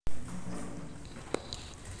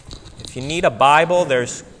If you need a Bible,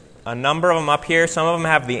 there's a number of them up here. Some of them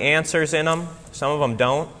have the answers in them. Some of them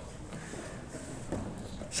don't.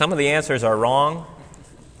 Some of the answers are wrong.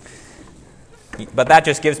 But that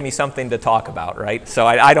just gives me something to talk about, right? So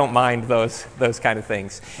I don't mind those kind of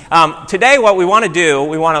things. Today what we want to do,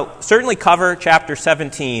 we want to certainly cover chapter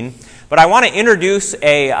 17, but I want to introduce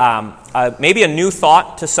maybe a new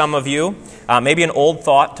thought to some of you, maybe an old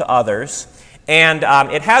thought to others. And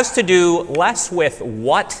it has to do less with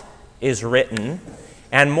what is written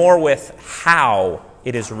and more with how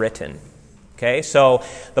it is written. Okay, so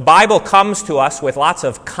the Bible comes to us with lots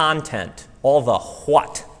of content, all the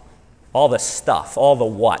what. All the stuff, all the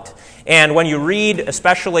what. And when you read,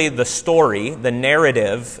 especially the story, the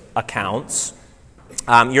narrative accounts,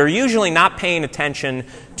 you're usually not paying attention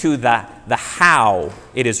to the how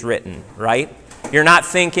it is written, right? You're not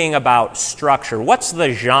thinking about structure. What's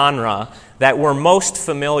the genre that we're most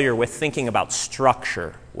familiar with thinking about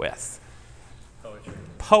structure with?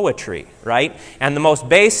 Poetry, right? And the most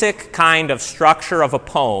basic kind of structure of a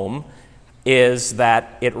poem is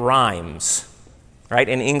that it rhymes. Right?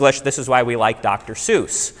 In English, this is why we like Dr.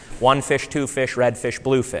 Seuss. One fish, two fish, red fish,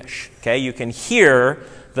 blue fish. Okay? You can hear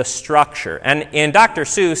the structure. And in Dr.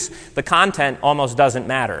 Seuss, the content almost doesn't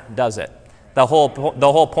matter, does it? The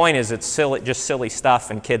whole point is it's just silly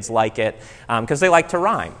stuff, and kids like it because they like to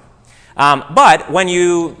rhyme. But when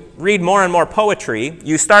you read more and more poetry,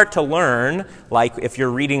 you start to learn, like if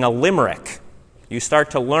you're reading a limerick, you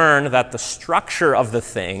start to learn that the structure of the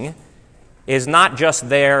thing is not just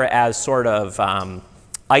there as sort of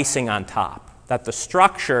icing on top. That the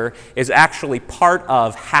structure is actually part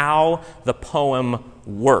of how the poem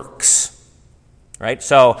works. Right?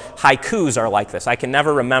 So haikus are like this. I can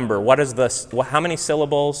never remember. How many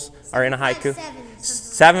syllables are in a haiku?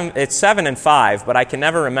 Seven. It's 7 and 5, but I can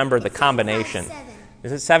never remember the combination.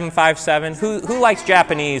 Is it 757? Who likes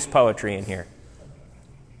Japanese poetry in here?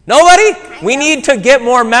 Nobody? We need to get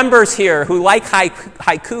more members here who like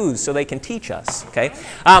haikus so they can teach us, okay?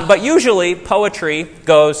 But usually poetry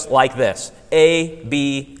goes like this. A,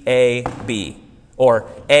 B, A, B. Or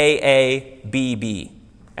A, A, B, B.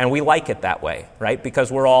 And we like it that way, right?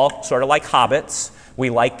 Because we're all sort of like hobbits. We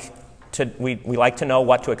like to know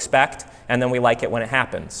what to expect, and then we like it when it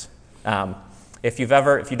happens. If you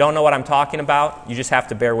don't know what I'm talking about, you just have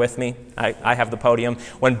to bear with me. I have the podium.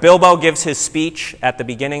 When Bilbo gives his speech at the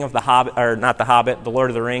beginning of The Hobbit, or not The Hobbit, The Lord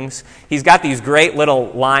of the Rings, he's got these great little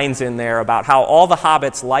lines in there about how all the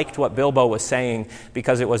hobbits liked what Bilbo was saying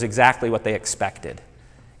because it was exactly what they expected,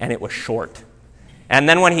 and it was short. And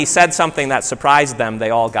then when he said something that surprised them, they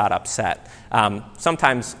all got upset.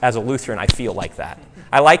 Sometimes, as a Lutheran, I feel like that.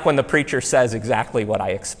 I like when the preacher says exactly what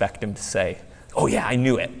I expect him to say. Oh yeah, I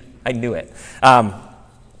knew it.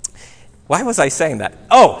 Why was I saying that?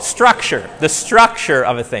 Oh, structure, the structure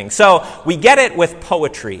of a thing. So we get it with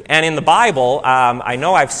poetry. And in the Bible, I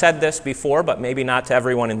know I've said this before, but maybe not to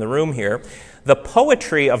everyone in the room here. The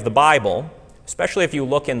poetry of the Bible, especially if you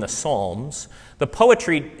look in the Psalms, the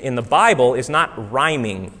poetry in the Bible is not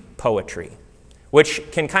rhyming poetry, which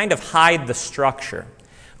can kind of hide the structure.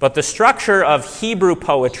 But the structure of Hebrew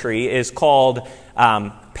poetry is called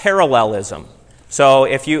parallelism. So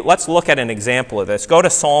let's look at an example of this. Go to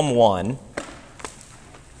Psalm 1.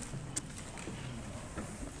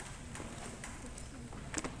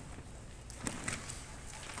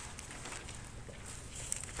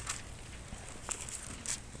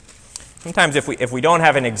 Sometimes if we don't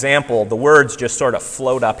have an example, the words just sort of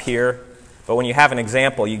float up here. But when you have an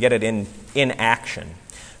example, you get it in action.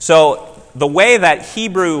 So the way that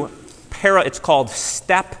Hebrew, it's called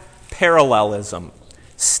step parallelism.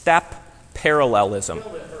 Step parallelism.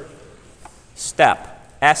 Step.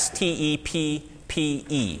 S-T-E-P-P-E.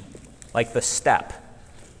 Like the steppe.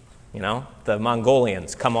 You know, the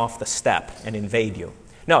Mongolians come off the steppe and invade you.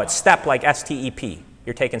 No, it's step like S-T-E-P.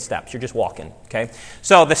 You're taking steps. You're just walking. Okay?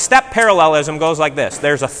 So the step parallelism goes like this.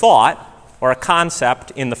 There's a thought or a concept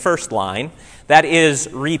in the first line that is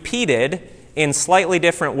repeated in slightly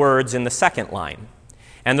different words in the second line.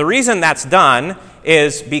 And the reason that's done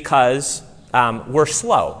is because we're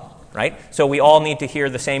slow. Right? So we all need to hear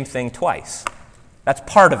the same thing twice. That's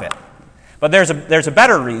part of it. But there's a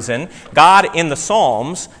better reason. God, in the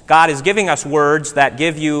Psalms, God is giving us words that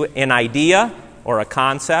give you an idea or a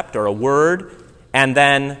concept or a word, and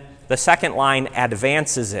then the second line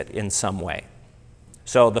advances it in some way.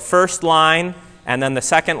 So the first line and then the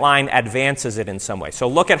second line advances it in some way. So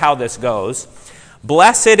look at how this goes.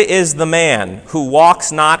 Blessed is the man who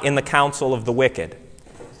walks not in the counsel of the wicked,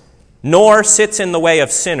 nor sits in the way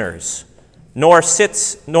of sinners, nor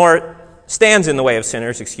stands in the way of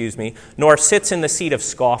sinners, nor sits in the seat of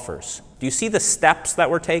scoffers. Do you see the steps that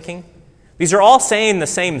we're taking? These are all saying the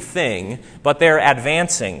same thing, but they're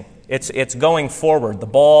advancing. It's going forward. The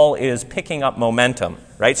ball is picking up momentum,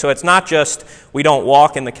 right? So it's not just we don't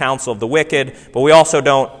walk in the counsel of the wicked, but we also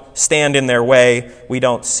don't stand in their way. We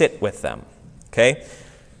don't sit with them, okay?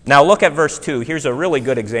 Now look at verse 2. Here's a really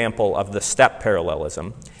good example of the step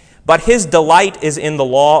parallelism. But his delight is in the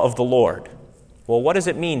law of the Lord. Well, what does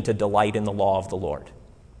it mean to delight in the law of the Lord?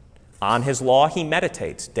 On his law he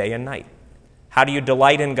meditates day and night. How do you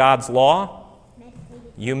delight in God's law?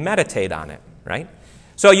 You meditate on it, right?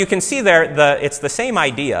 So you can see there, it's the same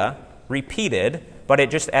idea, repeated, but it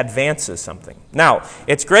just advances something. Now,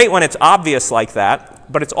 it's great when it's obvious like that,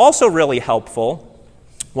 but it's also really helpful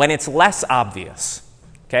when it's less obvious.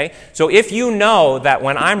 Okay? So if you know that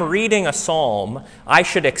when I'm reading a psalm, I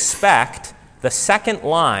should expect the second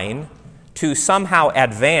line to somehow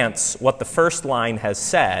advance what the first line has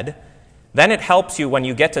said, then it helps you when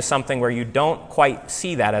you get to something where you don't quite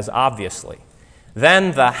see that as obviously.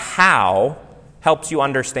 Then the how helps you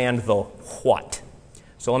understand the what.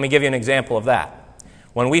 So let me give you an example of that.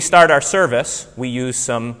 When we start our service, we use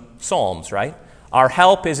some psalms, right? Our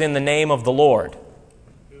help is in the name of the Lord,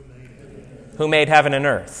 who made heaven and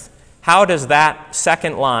earth. How does that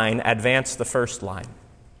second line advance the first line?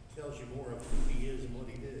 Tells you more of who he is and what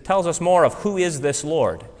he did. Tells us more of who is this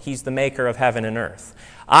Lord. He's the maker of heaven and earth.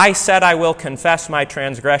 I said I will confess my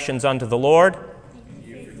transgressions unto the Lord.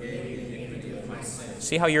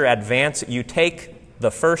 See how you're advancing? You take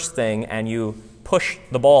the first thing and you push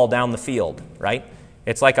the ball down the field, right?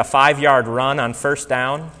 It's like a 5-yard run on first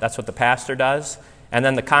down. That's what the pastor does. And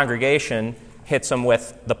then the congregation hits them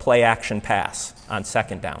with the play-action pass on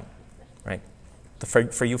second down, right?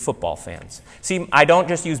 For you football fans. See, I don't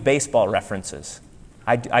just use baseball references.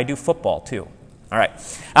 I do football, too. All right.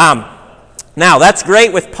 Now, that's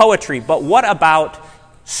great with poetry, but what about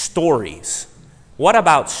stories? What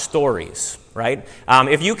about stories, right?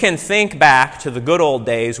 If you can think back to the good old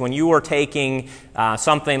days when you were taking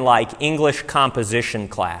something like English composition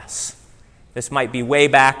class. This might be way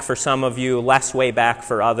back for some of you, less way back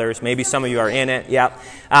for others. Maybe some of you are in it. Yep.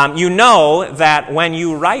 You know that when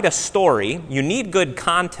you write a story, you need good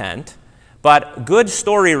content, but good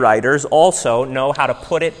story writers also know how to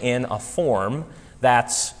put it in a form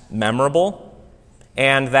that's memorable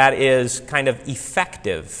and that is kind of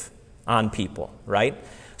effective on people, right?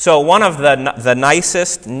 So one of the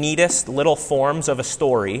nicest, neatest little forms of a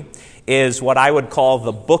story is what I would call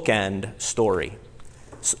the bookend story.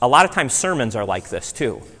 A lot of times sermons are like this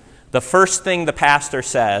too. The first thing the pastor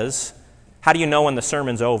says, how do you know when the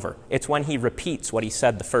sermon's over? It's when he repeats what he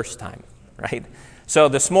said the first time, right? So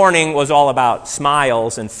this morning was all about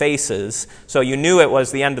smiles and faces, so you knew it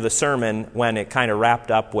was the end of the sermon when it kind of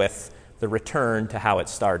wrapped up with the return to how it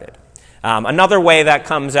started. Another way that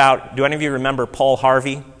comes out, do any of you remember Paul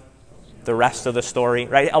Harvey? The rest of the story,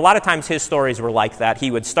 right? A lot of times his stories were like that. He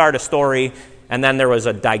would start a story, and then there was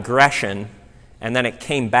a digression, and then it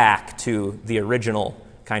came back to the original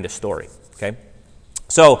kind of story, okay?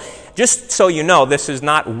 So just so you know, this is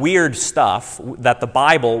not weird stuff that the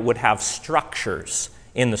Bible would have structures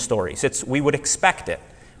in the stories. We would expect it.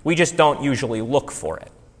 We just don't usually look for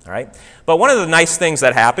it, all right? But one of the nice things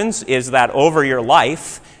that happens is that over your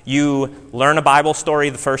life, you learn a Bible story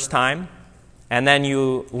the first time, and then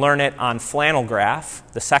you learn it on flannel graph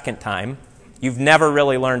the second time. You've never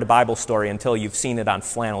really learned a Bible story until you've seen it on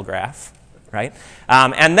flannel graph, right?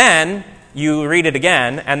 And then you read it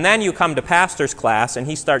again, and then you come to pastor's class, and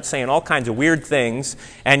he starts saying all kinds of weird things,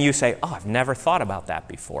 and you say, oh, I've never thought about that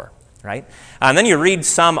before, right? And then you read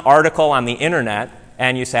some article on the internet,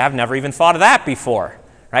 and you say, I've never even thought of that before,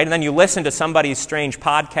 right? And then you listen to somebody's strange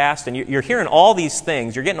podcast, and you're hearing all these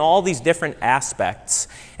things. You're getting all these different aspects,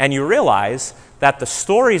 and you realize that the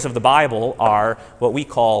stories of the Bible are what we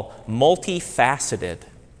call multifaceted.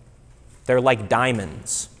 They're like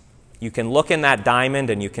diamonds. You can look in that diamond,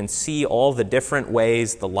 and you can see all the different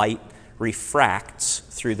ways the light refracts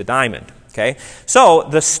through the diamond. Okay? So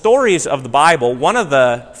the stories of the Bible, one of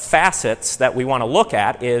the facets that we want to look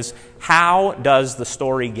at is how does the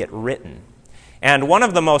story get written? And one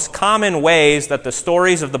of the most common ways that the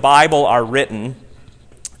stories of the Bible are written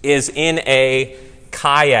is in a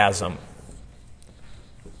chiasm.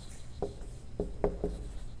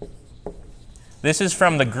 This is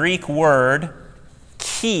from the Greek word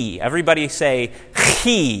chi. Everybody say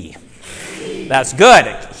chi. That's good.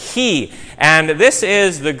 Chi. And this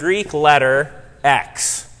is the Greek letter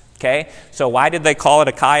X. Okay? So why did they call it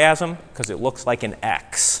a chiasm? Because it looks like an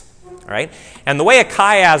X. All right? And the way a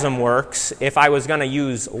chiasm works, if I was going to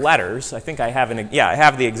use letters, I think I have I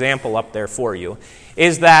have the example up there for you,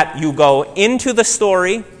 is that you go into the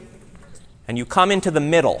story and you come into the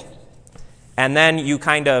middle. and then you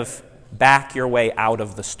kind of back your way out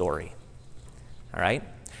of the story. All right?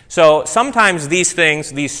 So sometimes these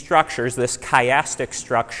things, these structures, this chiastic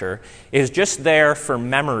structure, is just there for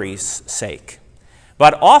memory's sake.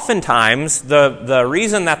 But oftentimes, the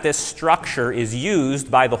reason that this structure is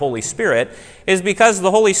used by the Holy Spirit is because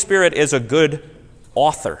the Holy Spirit is a good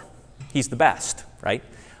author. He's the best, right?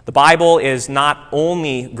 The Bible is not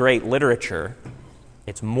only great literature,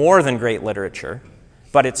 it's more than great literature,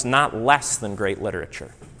 but it's not less than great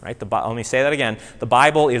literature, right? Let me say that again. The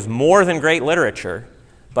Bible is more than great literature,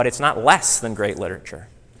 but it's not less than great literature.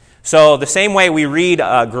 So the same way we read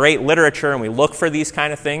great literature and we look for these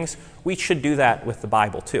kind of things, we should do that with the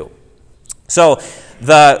Bible too. So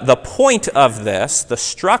the point of this, the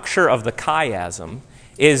structure of the chiasm,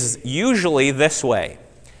 is usually this way.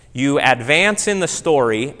 You advance in the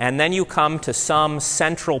story, and then you come to some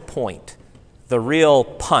central point, the real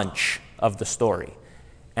punch of the story.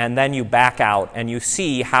 And then you back out, and you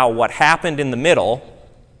see how what happened in the middle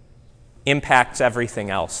impacts everything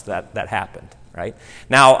else that happened, right?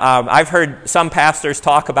 Now, I've heard some pastors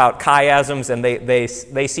talk about chiasms, and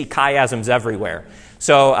they see chiasms everywhere.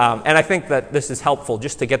 So, and I think that this is helpful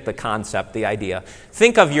just to get the concept, the idea.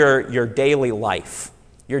 Think of your daily life.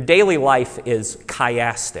 Your daily life is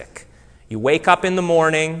chiastic. You wake up in the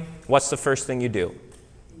morning, what's the first thing you do?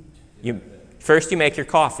 First you make your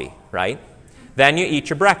coffee, right? Then you eat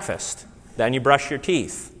your breakfast. Then you brush your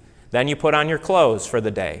teeth. Then you put on your clothes for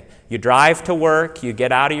the day. You drive to work, you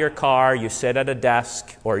get out of your car, you sit at a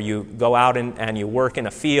desk, or you go out and you work in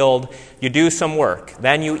a field. You do some work.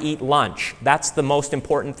 Then you eat lunch. That's the most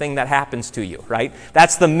important thing that happens to you, right?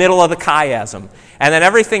 That's the middle of the chiasm. And then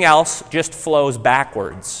everything else just flows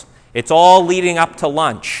backwards. It's all leading up to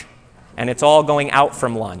lunch, and it's all going out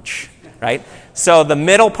from lunch, right? So the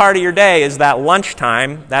middle part of your day is that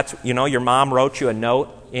lunchtime. That's, your mom wrote you a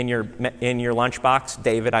note in your lunchbox.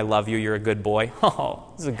 David, I love you. You're a good boy. Oh,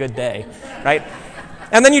 this is a good day, right?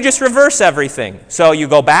 And then you just reverse everything. So you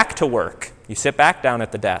go back to work. You sit back down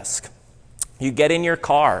at the desk. You get in your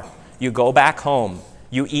car. You go back home.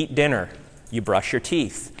 You eat dinner. You brush your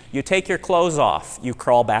teeth. You take your clothes off. You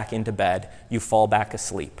crawl back into bed. You fall back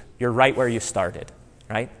asleep. You're right where you started,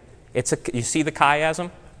 right? You see the chiasm?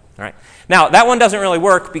 All right. Now, that one doesn't really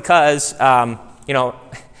work because,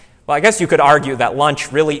 well, I guess you could argue that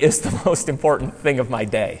lunch really is the most important thing of my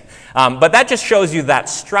day. But that just shows you that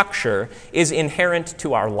structure is inherent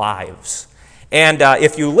to our lives. And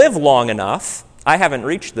if you live long enough, I haven't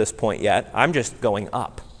reached this point yet, I'm just going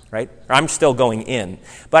up, right? Or I'm still going in.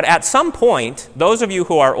 But at some point, those of you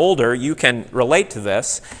who are older, you can relate to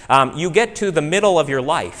this, you get to the middle of your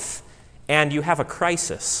life, and you have a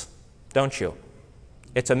crisis, don't you?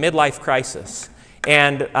 It's a midlife crisis.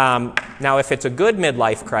 And now, if it's a good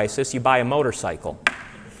midlife crisis, you buy a motorcycle.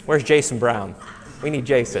 Where's Jason Brown? We need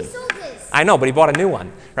Jason. I know, but he bought a new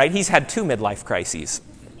one, right? He's had 2 midlife crises.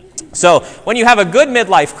 So when you have a good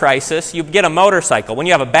midlife crisis, you get a motorcycle. When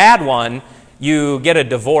you have a bad one, you get a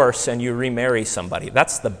divorce and you remarry somebody.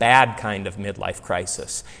 That's the bad kind of midlife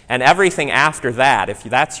crisis. And everything after that, if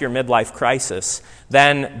that's your midlife crisis,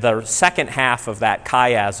 then the second half of that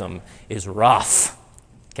chiasm is rough.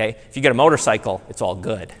 Okay? If you get a motorcycle, it's all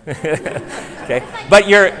good. Okay? But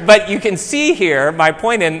you can see here, my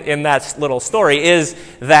point in that little story is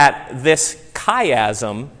that this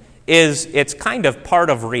chiasm it's kind of part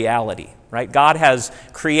of reality, right? God has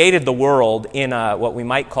created the world in what we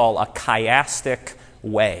might call a chiastic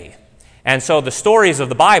way. And so the stories of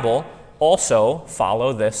the Bible also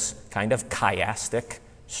follow this kind of chiastic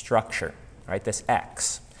structure, right? This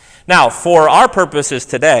X. Now, for our purposes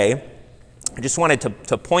today, I just wanted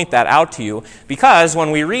to point that out to you because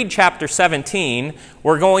when we read chapter 17,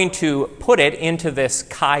 we're going to put it into this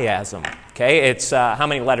chiasm. Okay, it's how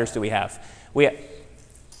many letters do we have?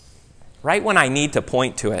 Right when I need to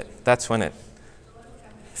point to it, that's when it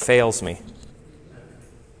fails me.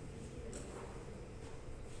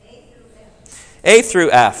 A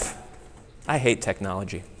through F. I hate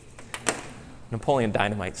technology. Napoleon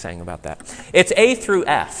Dynamite sang about that. It's A through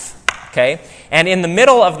F. Okay? And in the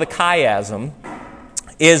middle of the chiasm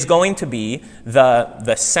is going to be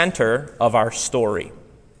the center of our story.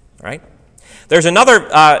 Right? There's another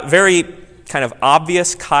very kind of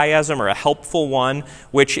obvious chiasm, or a helpful one,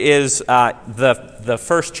 which is the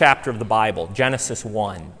first chapter of the Bible, Genesis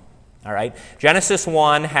 1. All right? Genesis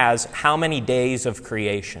 1 has how many days of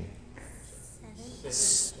creation?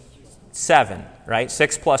 7, right?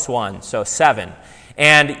 6 plus 1, so 7.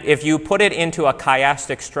 And if you put it into a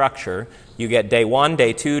chiastic structure, you get day 1,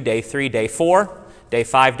 day 2, day 3, day 4. day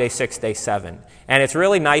 5, day 6, day 7. And it's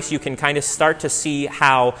really nice. You can kind of start to see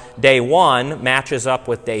how day 1 matches up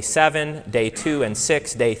with day 7, day 2 and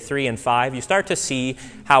 6, day 3 and 5. You start to see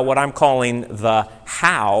how what I'm calling the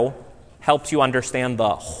how helps you understand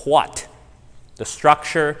the what. The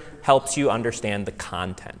structure helps you understand the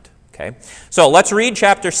content. Okay? So let's read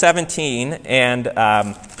chapter 17. And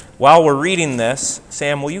while we're reading this,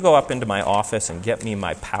 Sam, will you go up into my office and get me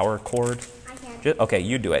my power cord? I can. Okay,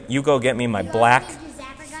 you do it. You go get me my black.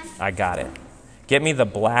 I got it. Get me the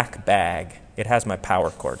black bag. It has my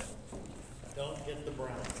power cord. Don't get the brown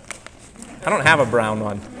one. I don't have a brown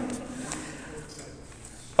one.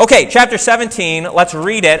 Okay, chapter 17. Let's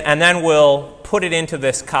read it, and then we'll put it into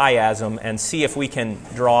this chiasm and see if we can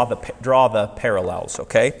draw the parallels.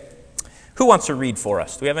 Okay. Who wants to read for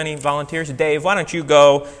us? Do we have any volunteers? Dave, why don't you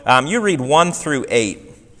go? You read 1 through 8.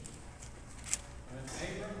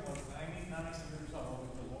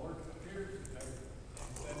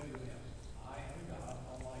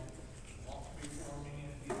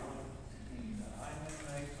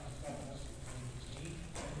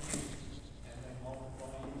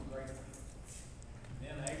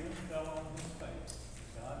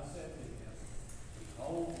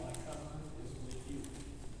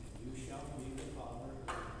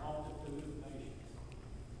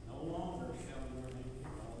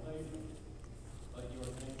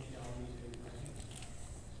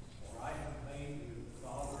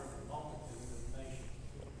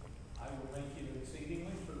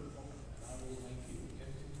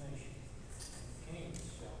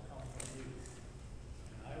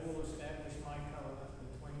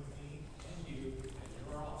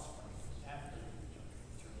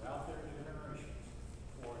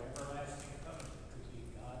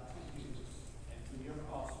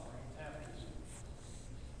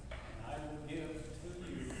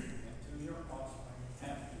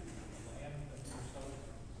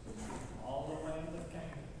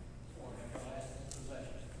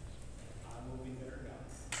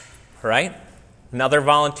 All right. Another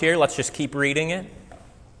volunteer. Let's just keep reading it.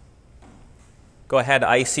 Go ahead,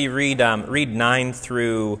 Icy. Read 9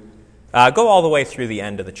 through. Go all the way through the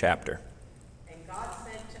end of the chapter. And God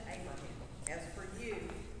said to Abraham, "As for you,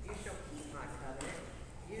 you shall keep my covenant,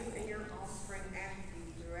 you and your offspring after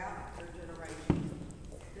you throughout your generations.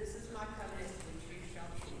 This is my covenant which you shall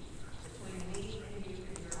keep between me and you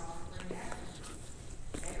and your offspring after you.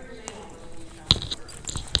 Every male among you shall be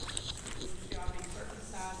circumcised. You shall be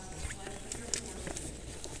circumcised in the flesh of your foreskin,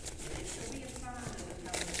 and it shall be a sign of the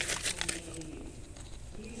covenant between me and you.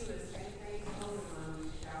 He who is 8 days old among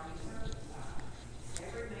you shall be circumcised.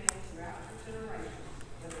 Every male throughout your generations,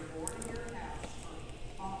 whether born in your house or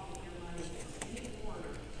bought with your money, as any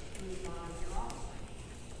foreigner who is not of your offspring.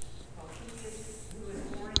 Because who is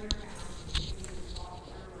born in your house and who is bought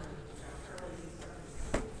with your money shall surely be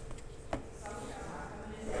circumcised. So shall my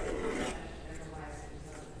covenant be an everlasting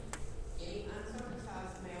covenant. Any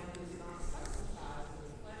uncircumcised male who is not circumcised in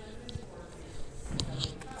the flesh of his foreskin shall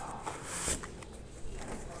be cut off.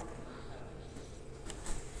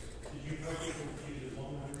 He has broken my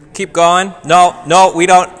covenant. Keep going. No, we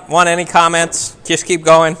don't want any comments. Just keep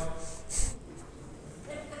going.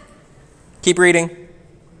 Keep reading.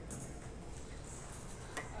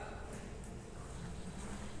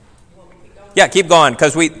 Yeah, keep going,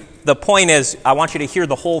 because the point is, I want you to hear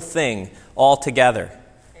the whole thing all together.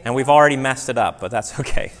 And we've already messed it up, but that's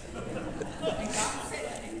okay. And God said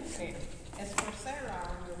to Abraham, "As for Sara,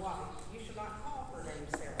 your wife, you shall not call her name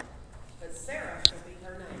Sarah, but Sarah shall be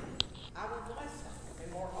her name. I will bless her,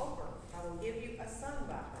 and moreover, I will give you a son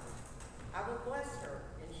by her. I will bless her,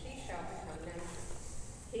 and she shall become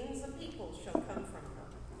nations. Kings of peoples shall come from her."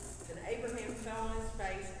 Then Abraham fell on his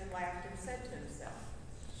face and laughed and said to himself,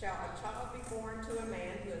 "Shall a child be born to a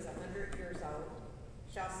man who is 100 years old?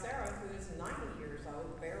 Shall Sarah, who is 90 years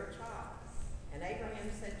old, bear a child?" And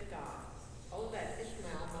Abraham said to God, "Oh, that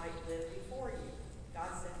Ishmael might live before you."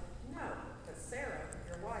 God said, "No, but Sarah,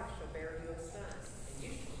 your wife, shall bear you a son, and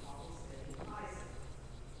you shall call his name Isaac.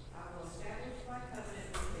 I will establish my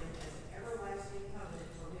covenant with him as an everlasting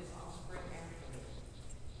covenant for his offspring after me.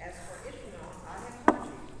 As for Ishmael, I have heard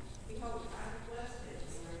you. Behold, I have blessed him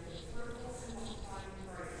and made him fruitful and multiply in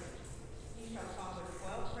grace. He shall father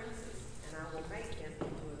 12 princes, and I will make him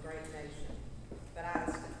into a great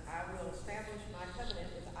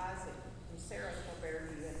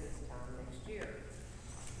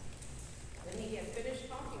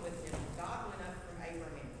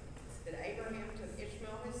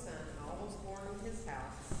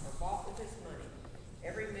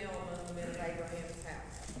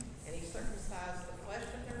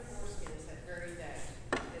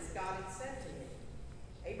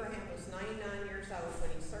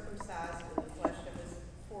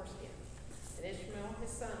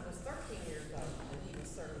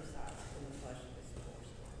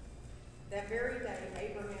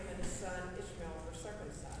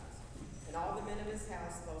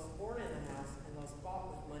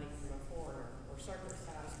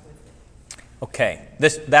Okay,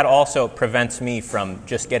 that also prevents me from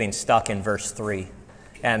just getting stuck in verse 3,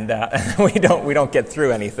 and we don't get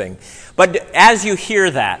through anything. But as you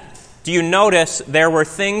hear that, do you notice there were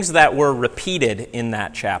things that were repeated in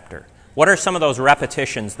that chapter? What are some of those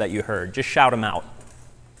repetitions that you heard? Just shout them out.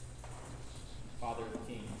 Father of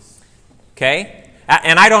Kings. Okay?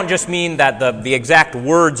 And I don't just mean that the exact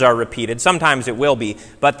words are repeated. Sometimes it will be.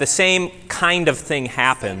 But the same kind of thing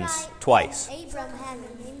happens twice. Abram had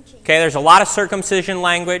a name change. Okay, there's a lot of circumcision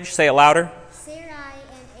language. Say it louder. Sarai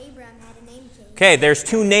and Abram had a name change. Okay, there's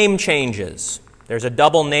 2 name changes. There's a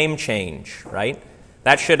double name change, right?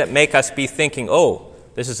 That should make us be thinking, oh,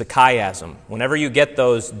 this is a chiasm. Whenever you get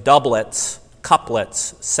those doublets,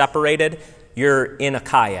 couplets separated, you're in a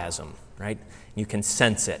chiasm, right? You can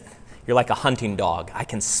sense it. You're like a hunting dog. I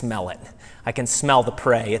can smell it. I can smell the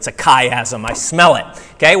prey. It's a chiasm. I smell it.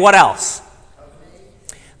 Okay, what else?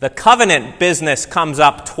 The covenant business comes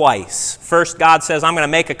up twice. First, God says, I'm going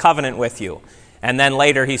to make a covenant with you. And then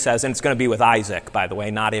later he says, and it's going to be with Isaac, by the way,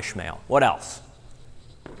 not Ishmael. What else?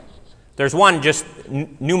 There's one just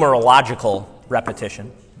numerological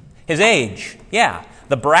repetition. His age, yeah.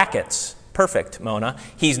 The brackets, perfect, Mona.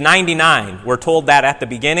 He's 99. We're told that at the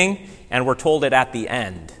beginning, and we're told it at the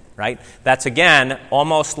end, right? That's, again,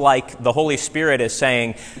 almost like the Holy Spirit is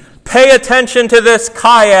saying, pay attention to this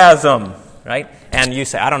chiasm, right? And you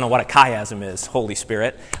say, I don't know what a chiasm is, Holy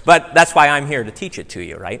Spirit, but that's why I'm here to teach it to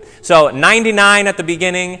you, right? So 99 at the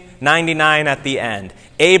beginning, 99 at the end.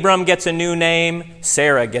 Abram gets a new name,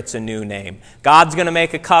 Sarah gets a new name. God's going to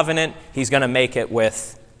make a covenant. He's going to make it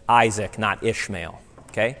with Isaac, not Ishmael,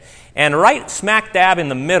 okay? And right smack dab in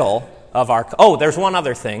the middle of our... Oh, there's one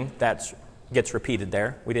other thing that gets repeated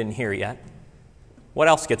there. We didn't hear yet. What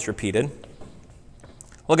else gets repeated?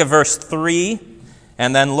 Look at verse 3,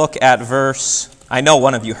 and then look at verse... I know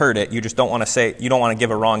one of you heard it. You just don't want to say, you don't want to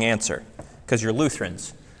give a wrong answer because you're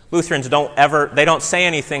Lutherans. Lutherans they don't say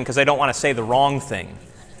anything because they don't want to say the wrong thing.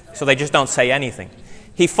 So they just don't say anything.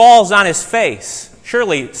 He falls on his face.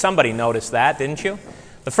 Surely somebody noticed that, didn't you?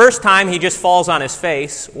 The first time he just falls on his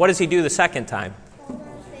face. What does he do the second time?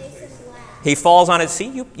 He falls on his...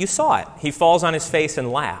 See, you saw it. He falls on his face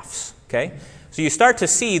and laughs. Okay? So you start to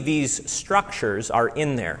see these structures are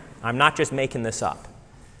in there. I'm not just making this up.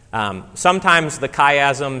 Sometimes the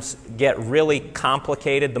chiasms get really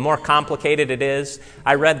complicated. The more complicated it is,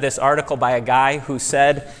 I read this article by a guy who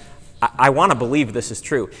said, I want to believe this is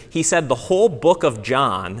true. He said the whole book of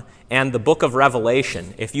John and the book of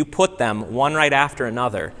Revelation, if you put them one right after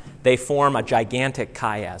another, they form a gigantic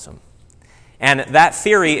chiasm. And that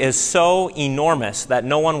theory is so enormous that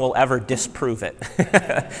no one will ever disprove it.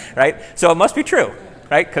 Right? So it must be true,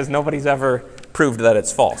 right? Because nobody's ever proved that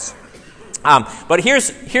it's false. But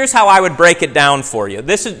here's how I would break it down for you.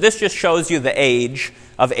 This just shows you the age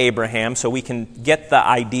of Abraham, so we can get the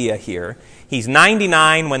idea here. He's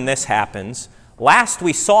 99 when this happens. Last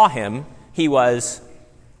we saw him, he was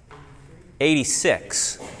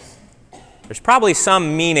 86. There's probably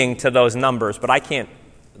some meaning to those numbers, but I can't.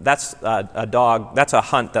 That's that's a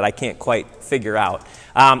hunt that I can't quite figure out.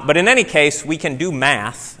 But in any case, we can do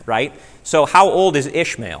math, right? So how old is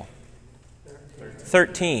Ishmael?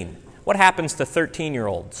 13. What happens to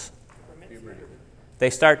 13-year-olds? They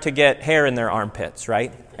start to get hair in their armpits,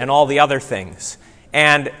 right? And all the other things.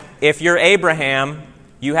 And if you're Abraham,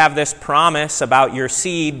 you have this promise about your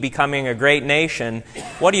seed becoming a great nation.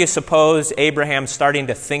 What do you suppose Abraham's starting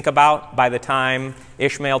to think about by the time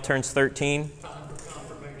Ishmael turns 13?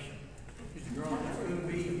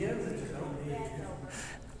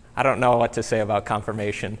 I don't know what to say about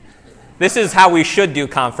confirmation. This is how we should do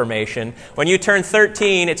confirmation. When you turn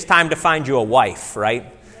 13, it's time to find you a wife, right?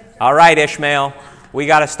 All right, Ishmael, we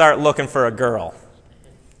got to start looking for a girl.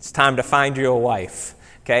 It's time to find you a wife,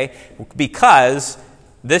 okay? Because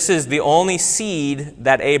this is the only seed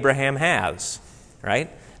that Abraham has,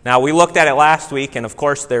 right? Now, we looked at it last week, and of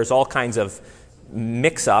course, there's all kinds of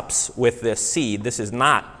mix-ups with this seed. This is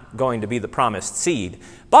not going to be the promised seed.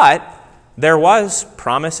 But there was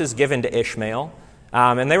promises given to Ishmael,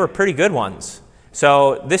 and they were pretty good ones.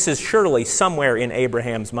 So this is surely somewhere in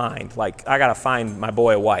Abraham's mind. Like, I got to find my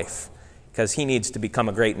boy a wife because he needs to become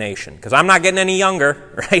a great nation. Because I'm not getting any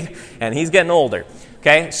younger, right? And he's getting older.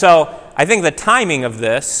 Okay, so I think the timing of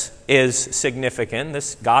this is significant.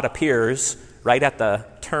 This God appears right at the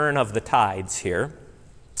turn of the tides here.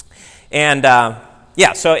 And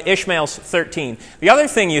so Ishmael's 13. The other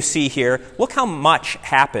thing you see here, look how much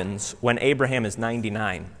happens when Abraham is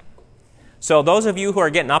 99. So those of you who are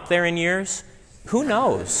getting up there in years, who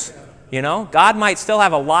knows? You know, God might still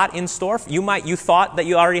have a lot in store. You thought that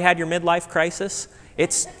you already had your midlife crisis.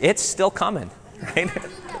 It's still coming, right?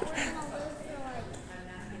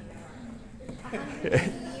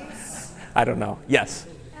 I don't know. Yes?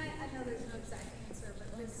 I know there's no exact answer,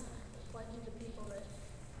 but this, like the people that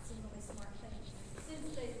seem really smart things,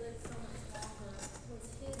 since they lived so much longer, was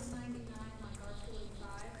his 99 like our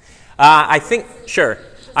 45? I think, sure.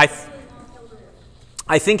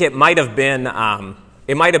 I think it might have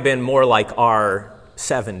been more like our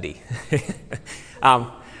 70.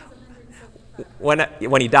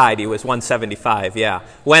 When he died, he was 175. Yeah.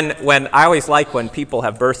 When I always like when people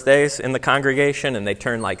have birthdays in the congregation and they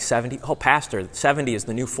turn like 70. Oh, pastor, 70 is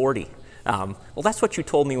the new 40. Well, that's what you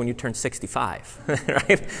told me when you turned 65,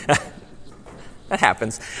 right? That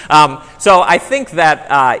happens. So I think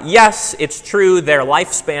that yes, it's true. Their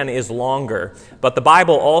lifespan is longer, but the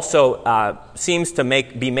Bible also seems to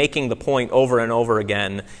be making the point over and over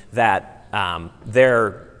again that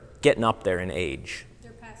they're getting up there in age.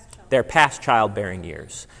 They're past childbearing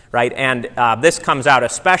years, right? And this comes out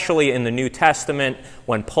especially in the New Testament.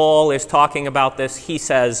 When Paul is talking about this, he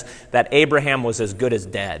says that Abraham was as good as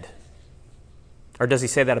dead. Or does he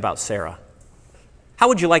say that about Sara? How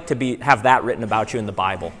would you like to have that written about you in the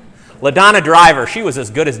Bible? LaDonna Driver, she was as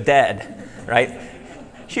good as dead, right?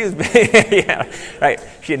 She was, yeah, right.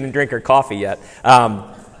 She didn't drink her coffee yet.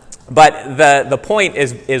 But the point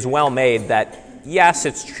is well made that, yes,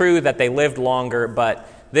 it's true that they lived longer, but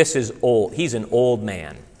this is old. He's an old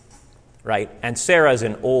man, right? And Sarah's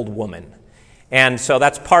an old woman. And so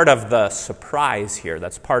that's part of the surprise here.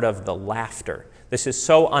 That's part of the laughter. This is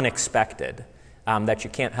so unexpected that you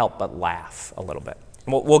can't help but laugh a little bit.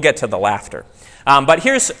 We'll get to the laughter. But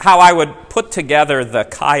here's how I would put together the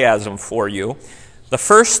chiasm for you. The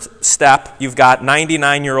first step, you've got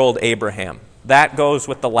 99-year-old Abraham. That goes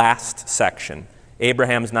with the last section.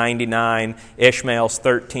 Abraham's 99, Ishmael's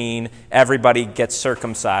 13, everybody gets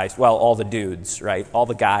circumcised. Well, all the dudes, right? All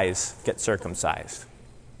the guys get circumcised.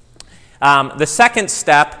 The second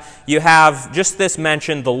step, you have just this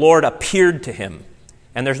mention, the Lord appeared to him.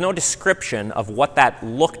 And there's no description of what that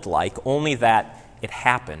looked like, only that it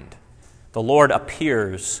happened. The Lord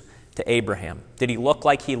appears to Abraham. Did he look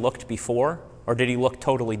like he looked before, or did he look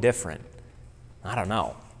totally different? I don't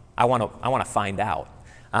know. I want to find out.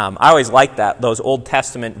 I always like those Old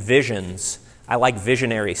Testament visions. I like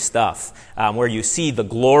visionary stuff where you see the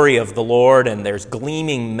glory of the Lord and there's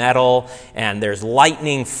gleaming metal and there's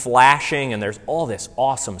lightning flashing and there's all this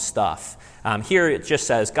awesome stuff. Here it just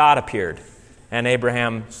says God appeared and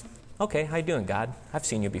Abraham, okay, how you doing, God? I've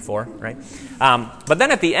seen you before, right? But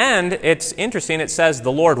then at the end, it's interesting. It says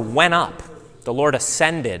the Lord went up. The Lord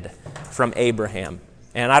ascended from Abraham.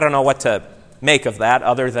 And I don't know what to make of that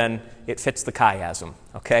other than it fits the chiasm,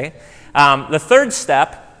 okay? The third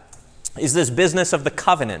step is this business of the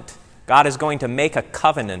covenant. God is going to make a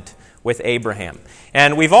covenant with Abraham.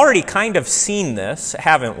 And we've already kind of seen this,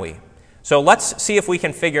 haven't we? So let's see if we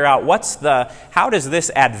can figure out how does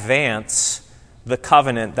this advance the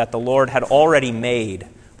covenant that the Lord had already made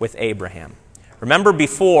with Abraham? Remember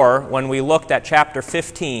before, when we looked at chapter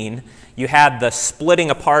 15, you had the splitting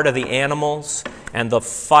apart of the animals, and the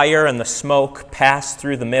fire and the smoke passed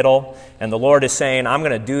through the middle. And the Lord is saying, I'm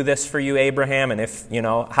going to do this for you, Abraham. And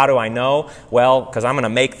how do I know? Well, because I'm going to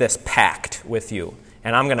make this pact with you.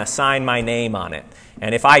 And I'm going to sign my name on it.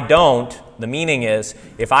 And if I don't, the meaning is,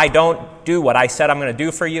 if I don't do what I said I'm going to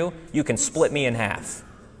do for you, you can split me in half.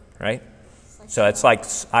 Right? So it's like,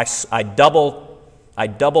 I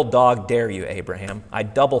double dog dare you, Abraham. I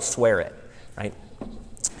double swear it. Right?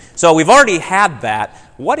 So we've already had that.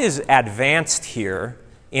 What is advanced here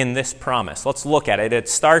in this promise? Let's look at it. It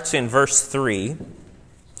starts in verse 4.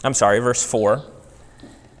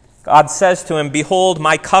 God says to him, "Behold,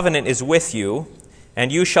 my covenant is with you,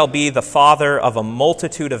 and you shall be the father of a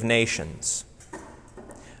multitude of nations.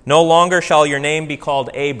 No longer shall your name be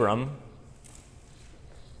called Abram."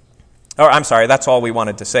 That's all we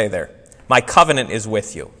wanted to say there. My covenant is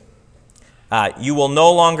with you. You will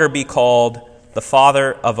no longer be called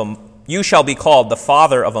you shall be called the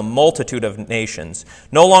father of a multitude of nations.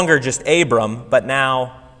 No longer just Abram, but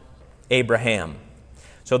now Abraham.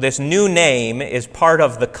 So this new name is part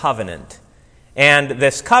of the covenant. And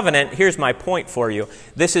this covenant, here's my point for you.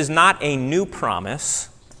 This is not a new promise.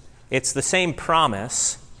 It's the same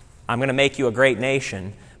promise. I'm going to make you a great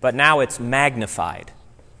nation, but now it's magnified.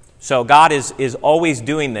 So God is always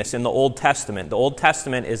doing this in the Old Testament. The Old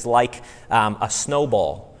Testament is like a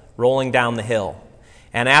snowball rolling down the hill.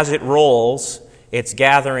 And as it rolls, it's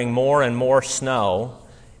gathering more and more snow.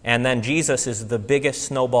 And then Jesus is the biggest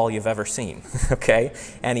snowball you've ever seen, okay?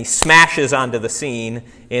 And he smashes onto the scene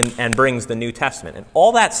and brings the New Testament. And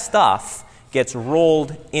all that stuff gets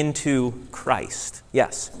rolled into Christ.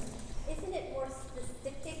 Yes? Isn't it more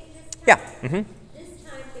specific this time? Yeah. Mm-hmm. This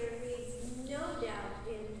time there is no doubt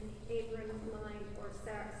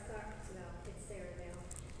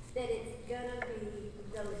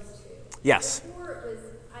Yes. Before it was,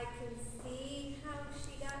 I can see how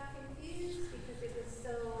she got confused because it was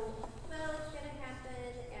so, well, it's going to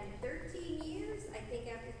happen, and 13 years, I think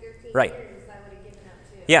after 13 Right. years, I would have given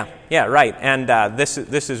up too. Yeah, right. And this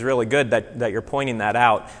is really good that you're pointing that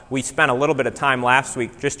out. We spent a little bit of time last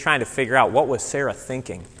week just trying to figure out what was Sarah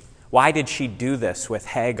thinking. Why did she do this with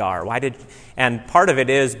Hagar? And part of it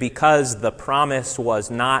is because the promise was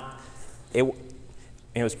not. It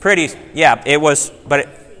was pretty. Yeah, it was. But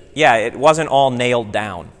it wasn't all nailed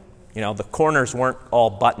down. The corners weren't all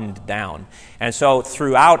buttoned down. And so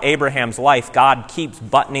throughout Abraham's life, God keeps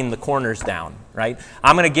buttoning the corners down. Right?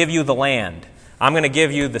 I'm going to give you the land. I'm going to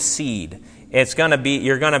give you the seed. It's going to be.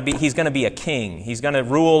 He's going to be a king. He's going to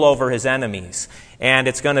rule over his enemies, and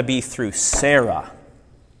it's going to be through Sarah,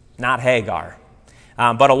 not Hagar.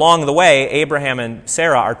 But along the way, Abraham and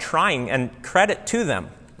Sarah are trying, and credit to them,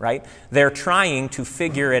 right? They're trying to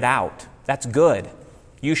figure it out. That's good.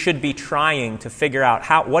 You should be trying to figure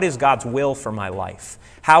out what is God's will for my life?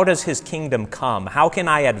 How does his kingdom come? How can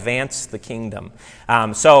I advance the kingdom?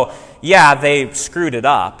 They screwed it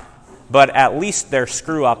up, but at least their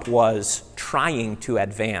screw up was trying to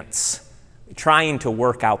advance, trying to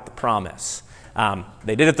work out the promise.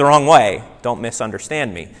 They did it the wrong way, don't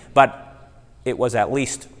misunderstand me, but it was at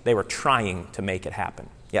least they were trying to make it happen.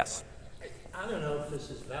 Yes? I don't know if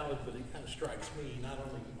this is valid, but it kind of strikes me, not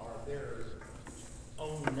only are their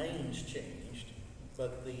own names changed,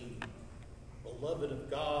 but the beloved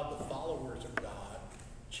of God, the followers of God,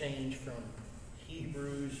 change from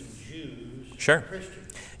Hebrews and Jews to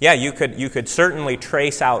Christians. Yeah, you could certainly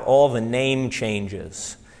trace out all the name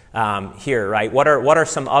changes here, right? What are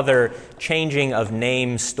some other changing of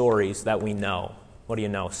name stories that we know? What do you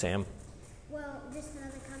know, Sam? Well, just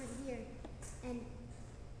another comment here. And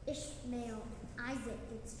Ishmael,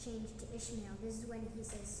 Isaac gets changed to Ishmael. This is when he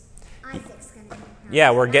says Isaac's going to be. Yeah,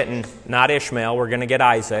 we're getting, not Ishmael, we're going to get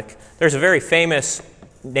Isaac. There's a very famous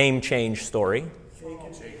name change story.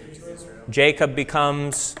 Jacob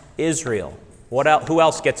becomes Israel. What else? Who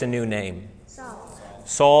else gets a new name?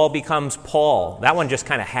 Saul becomes Paul. That one just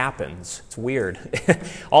kind of happens. It's weird.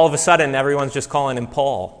 All of a sudden, everyone's just calling him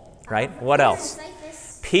Paul, right? What else?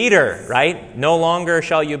 Peter, right? No longer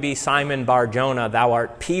shall you be Simon Bar-Jonah, thou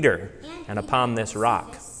art Peter, and upon this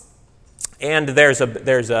rock. And there's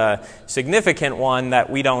a significant one that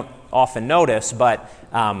we don't often notice, but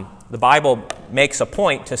the Bible makes a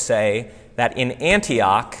point to say that in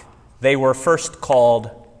Antioch, they were first called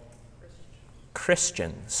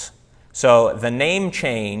Christians. So the name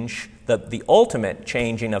change, the ultimate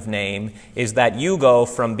changing of name, is that you go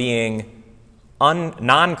from being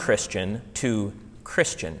non-Christian to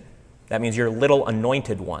Christian. That means you're little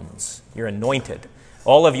anointed ones. You're anointed.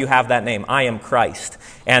 All of you have that name. I am Christ.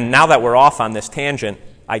 And now that we're off on this tangent,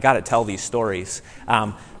 I got to tell these stories.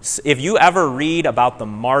 If you ever read about the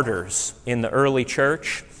martyrs in the early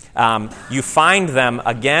church, you find them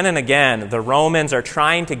again and again. The Romans are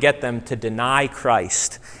trying to get them to deny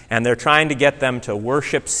Christ, and they're trying to get them to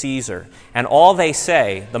worship Caesar. And all they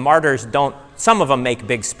say, the martyrs don't, some of them make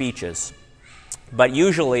big speeches, but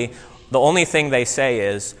usually the only thing they say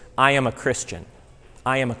is, I am a Christian.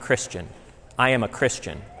 I am a Christian. I am a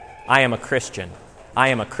Christian. I am a Christian. I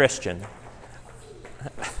am a Christian.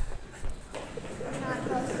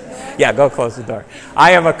 Yeah, go close the door.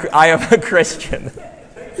 I am a Christian.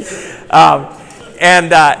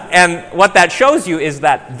 And what that shows you is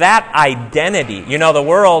that identity, the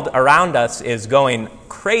world around us is going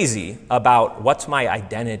crazy about what's my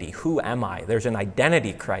identity? Who am I? There's an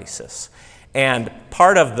identity crisis. And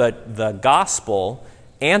part of the gospel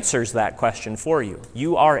answers that question for you.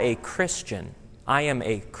 You are a Christian. I am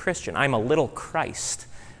a Christian. I'm a little Christ.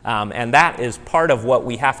 And that is part of what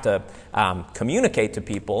we have to communicate to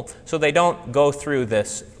people so they don't go through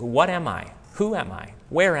this, what am I? Who am I?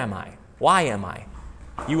 Where am I? Why am I?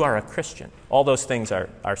 You are a Christian. All those things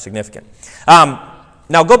are significant.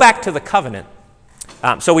 Now go back to the covenant.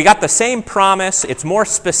 So we got the same promise. It's more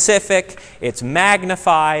specific. It's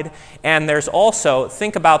magnified. And there's also,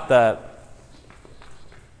 think about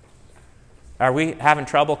are we having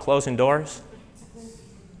trouble closing doors?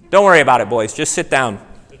 Don't worry about it, boys. Just sit down.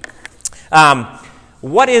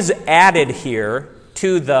 What is added here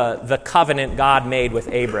to the covenant God made with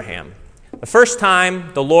Abraham? The first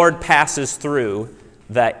time the Lord passes through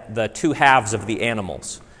the two halves of the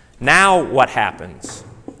animals. Now what happens?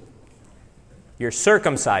 You're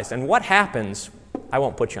circumcised. And what happens? I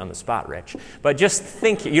won't put you on the spot, Rich. But just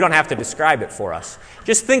think, you don't have to describe it for us.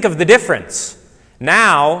 Just think of the difference.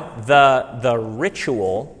 Now the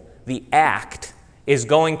ritual, the act, is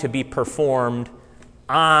going to be performed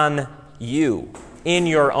on you, in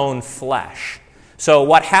your own flesh. So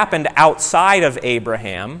what happened outside of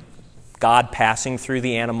Abraham, God passing through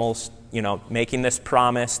the animals, making this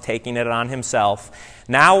promise, taking it on himself.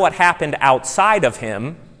 Now what happened outside of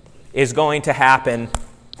him is going to happen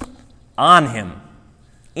on him,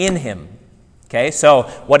 in him. Okay, so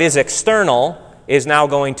what is external is now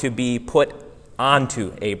going to be put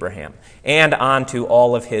onto Abraham and onto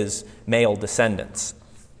all of his male descendants.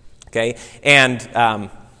 Okay, and,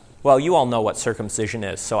 you all know what circumcision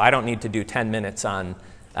is, so I don't need to do 10 minutes on,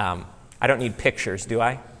 I don't need pictures, do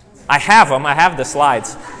I? I have them. I have the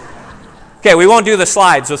slides. Okay, we won't do the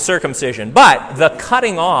slides with circumcision, but the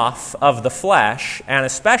cutting off of the flesh, and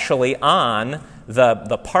especially on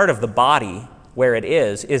the part of the body where it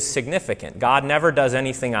is significant. God never does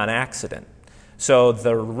anything on accident. So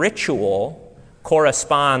the ritual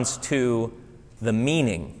corresponds to the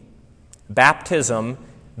meaning. Baptism,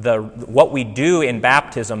 what we do in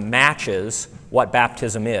baptism matches what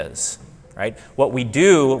baptism is. Right? What we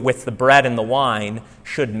do with the bread and the wine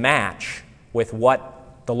should match with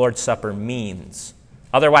what the Lord's Supper means.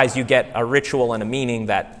 Otherwise, you get a ritual and a meaning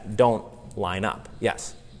that don't line up.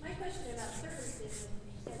 Yes? My question about circumcision,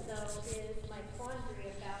 though, is my quandary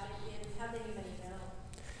about it is how do you even know?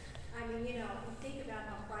 I mean, you think about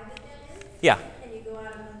how private that is. Yeah. And you go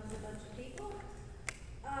out amongst a bunch of people.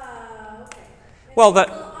 Okay. Well, It's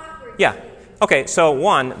a little awkward yeah. to me. Okay, so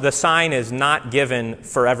one, the sign is not given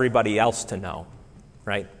for everybody else to know,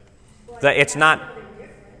 right? It's not.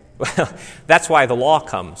 Well, that's why the law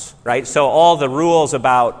comes, right? So all the rules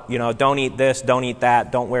about, don't eat this, don't eat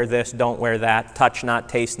that, don't wear this, don't wear that, touch not,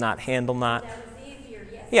 taste not, handle not. That was easier,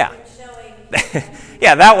 yes. Yeah. Than showing.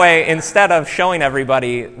 Yeah, that way, instead of showing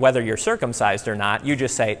everybody whether you're circumcised or not, you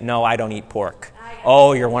just say, no, I don't eat pork.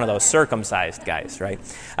 Oh, you're one of those circumcised guys, right?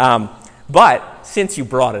 But since you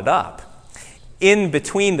brought it up, in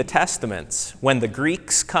between the Testaments, when the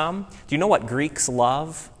Greeks come, do you know what Greeks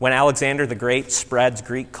love? When Alexander the Great spreads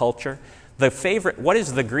Greek culture, what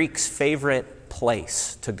is the Greeks' favorite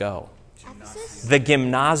place to go? Ephesus? The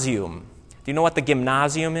gymnasium. Do you know what the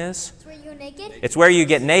gymnasium is? It's where you're naked? It's where you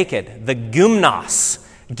get naked. The gymnos.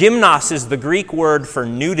 Gymnos is the Greek word for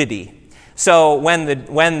nudity. So when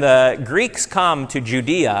the Greeks come to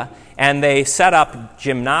Judea and they set up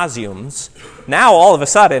gymnasiums, now all of a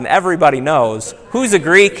sudden everybody knows who's a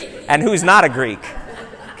Greek and who's not a Greek.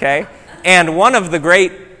 Okay? And one of the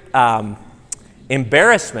great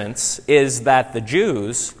embarrassments is that the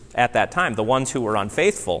Jews at that time, the ones who were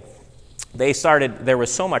unfaithful, there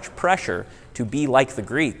was so much pressure to be like the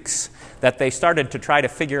Greeks that they started to try to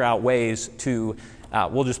figure out ways to,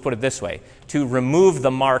 we'll just put it this way, to remove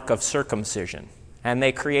the mark of circumcision. And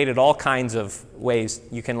they created all kinds of ways,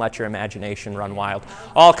 you can let your imagination run wild,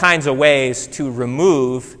 all kinds of ways to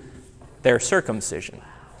remove their circumcision,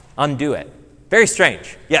 undo it. Very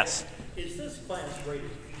strange. Yes? Is this class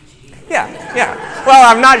rated PG? Yeah.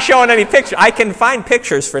 Well, I'm not showing any pictures. I can find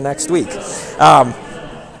pictures for next week. So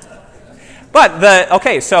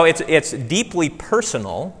it's deeply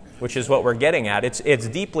personal, which is what we're getting at. It's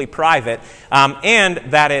deeply private, and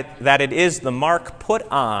that it is the mark put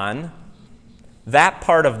on that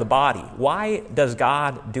part of the body. Why does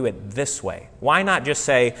God do it this way? Why not just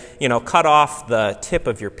say, cut off the tip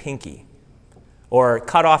of your pinky, or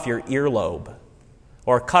cut off your earlobe,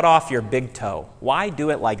 or cut off your big toe? Why do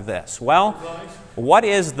it like this? Well, what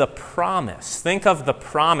is the promise? Think of the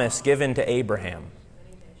promise given to Abraham.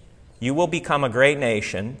 You will become a great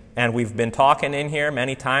nation, and we've been talking in here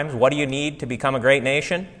many times. What do you need to become a great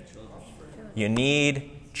nation? You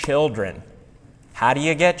need children. How do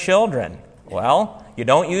you get children? Well, you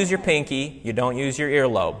don't use your pinky, you don't use your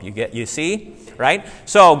earlobe. You see? Right?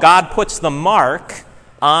 So God puts the mark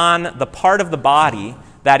on the part of the body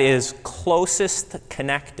that is closest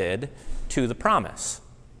connected to the promise.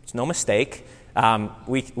 It's no mistake.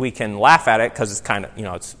 We can laugh at it because it's kind of,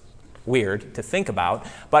 it's weird to think about,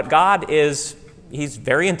 but God He's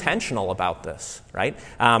very intentional about this, right?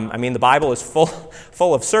 The Bible is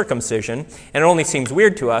full of circumcision, and it only seems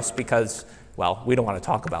weird to us because, we don't want to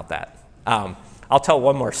talk about that. I'll tell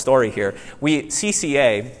one more story here.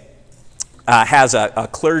 CCA has a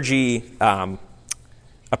clergy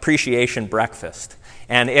appreciation breakfast,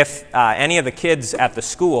 and if any of the kids at the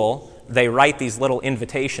school, they write these little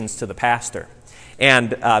invitations to the pastor.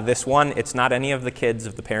 And this one, it's not any of the kids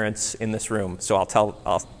of the parents in this room, so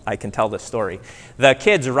I can tell this story. The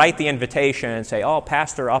kids write the invitation and say, "Oh,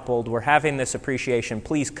 Pastor Uphold, we're having this appreciation,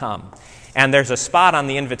 please come." And there's a spot on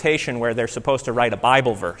the invitation where they're supposed to write a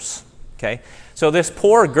Bible verse. Okay? So this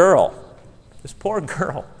poor girl,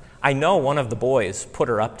 I know one of the boys put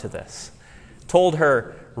her up to this, told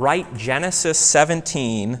her, write Genesis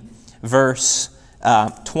 17, verse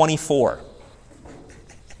 24.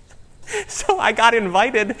 So I got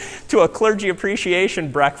invited to a clergy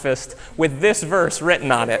appreciation breakfast with this verse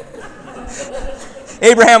written on it.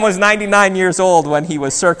 Abraham was 99 years old when he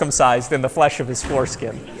was circumcised in the flesh of his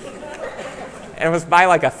foreskin. And it was by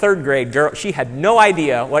like a third grade girl. She had no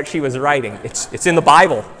idea what she was writing. It's in the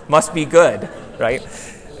Bible. Must be good, right?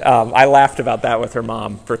 I laughed about that with her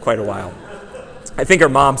mom for quite a while. I think her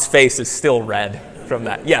mom's face is still red from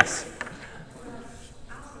that. Yes?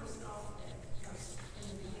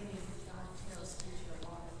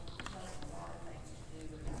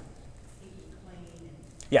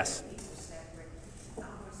 Yes.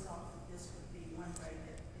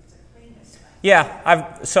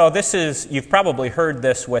 Yeah, you've probably heard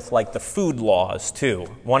this with like the food laws too.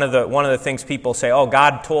 One of the things people say, oh,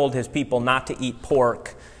 God told his people not to eat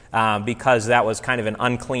pork because that was kind of an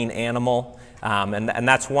unclean animal. And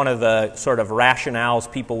that's one of the sort of rationales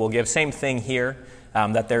people will give. Same thing here,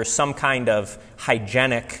 that there's some kind of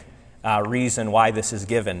hygienic reason why this is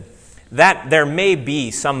given. That there may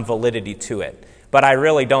be some validity to it. But I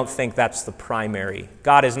really don't think that's the primary.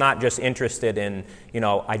 God is not just interested in,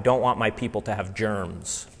 I don't want my people to have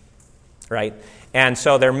germs, right? And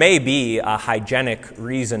so there may be a hygienic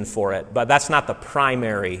reason for it, but that's not the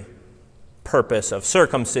primary purpose of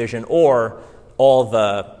circumcision or all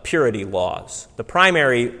the purity laws. The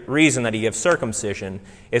primary reason that he gives circumcision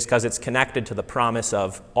is because it's connected to the promise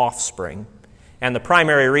of offspring. And the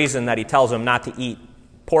primary reason that he tells them not to eat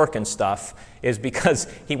pork and stuff is because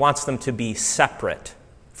he wants them to be separate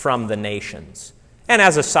from the nations. And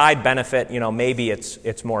as a side benefit, maybe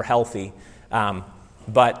it's more healthy.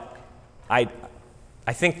 But I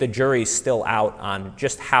think the jury's still out on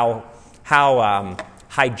just how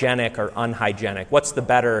hygienic or unhygienic. What's the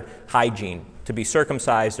better hygiene, to be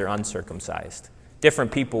circumcised or uncircumcised?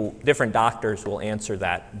 Different people, different doctors will answer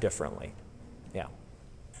that differently. Yeah.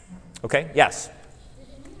 Okay, yes?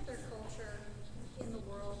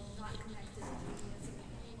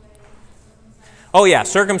 Oh yeah,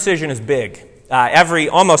 circumcision is big.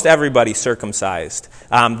 Almost everybody's circumcised.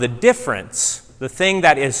 The difference, the thing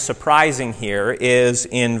that is surprising here is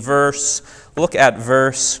in look at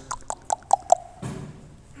verse,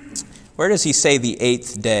 where does he say the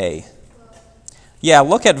 8th day? Yeah,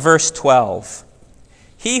 look at verse 12.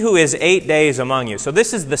 He who is 8 days among you. So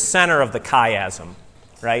this is the center of the chiasm,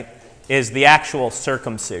 right? Is the actual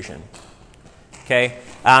circumcision. Okay?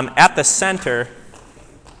 At the center,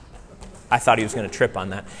 I thought he was going to trip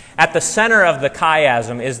on that. At the center of the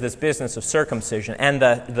chiasm is this business of circumcision. And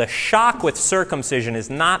the shock with circumcision is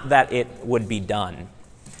not that it would be done.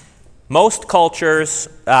 Most cultures,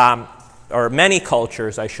 or many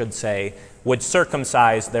cultures, I should say, would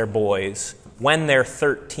circumcise their boys when they're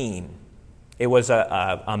 13. It was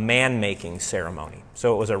a man-making ceremony.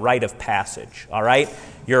 So it was a rite of passage. All right?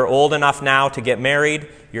 You're old enough now to get married,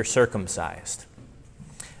 you're circumcised.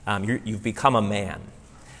 You've become a man.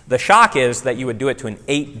 The shock is that you would do it to an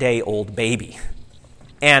 8-day-old baby.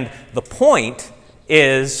 And the point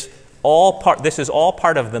is, this is all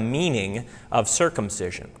part of the meaning of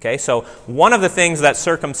circumcision. Okay? So one of the things that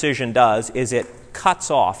circumcision does is it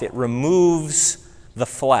cuts off, it removes the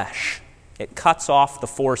flesh. It cuts off the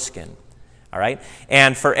foreskin. All right?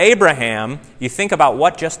 And for Abraham, you think about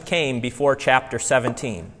what just came before chapter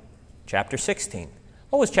 17. Chapter 16.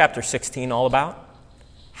 What was chapter 16 all about?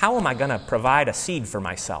 How am I going to provide a seed for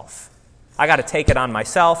myself? I got to take it on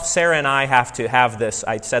myself. Sara and I have to have this.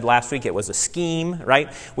 I said last week it was a scheme,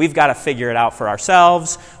 right? We've got to figure it out for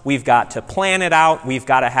ourselves. We've got to plan it out. We've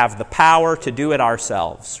got to have the power to do it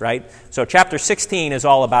ourselves, right? So chapter 16 is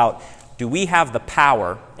all about, do we have the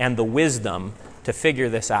power and the wisdom to figure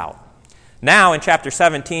this out? Now in chapter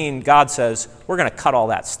 17, God says, we're going to cut all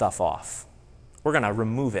that stuff off. We're going to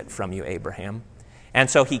remove it from you, Abraham. And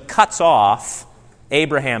so he cuts off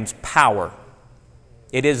Abraham's power.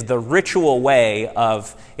 It is the ritual way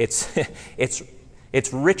of,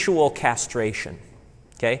 it's ritual castration.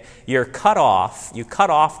 Okay? You cut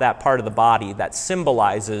off that part of the body that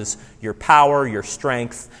symbolizes your power, your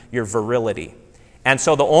strength, your virility. And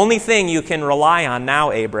so the only thing you can rely on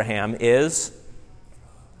now, Abraham, is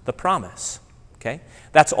the promise. Okay?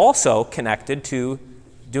 That's also connected to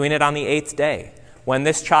doing it on the 8th day. When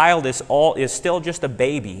this child is still just a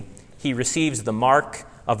baby, he receives the mark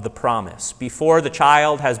of the promise. Before the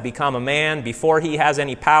child has become a man, before he has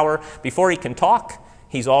any power, before he can talk,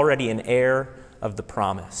 he's already an heir of the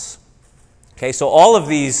promise. Okay, so all of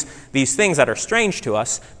these things that are strange to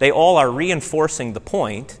us, they all are reinforcing the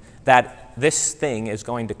point that this thing is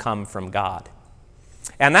going to come from God.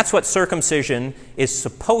 And that's what circumcision is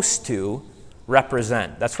supposed to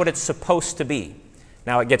represent. That's what it's supposed to be.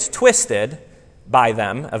 Now it gets twisted by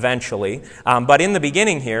them eventually. But in the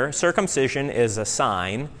beginning here, circumcision is a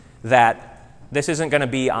sign that this isn't going to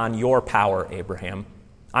be on your power, Abraham.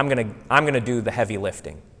 I'm going to do the heavy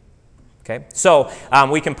lifting. Okay? So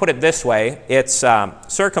we can put it this way. It's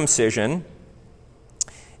circumcision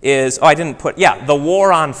is, the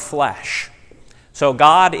war on flesh. So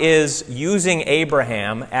God is using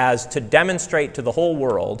Abraham to demonstrate to the whole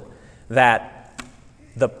world that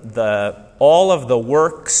all of the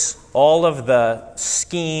works, all of the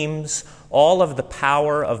schemes, all of the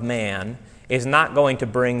power of man is not going to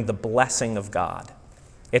bring the blessing of God.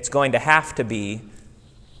 It's going to have to be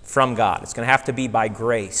from God. It's going to have to be by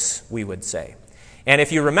grace, we would say. And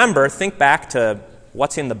if you remember, think back to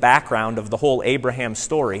what's in the background of the whole Abraham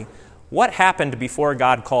story. What happened before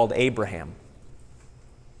God called Abraham?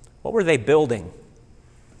 What were they building?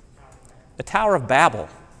 The Tower of Babel.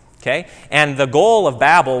 Okay? And the goal of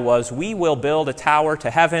Babel was, we will build a tower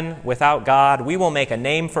to heaven without God. We will make a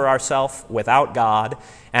name for ourselves without God.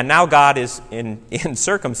 And now God is in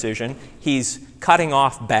circumcision. He's cutting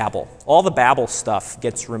off Babel. All the Babel stuff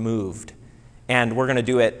gets removed. And we're going to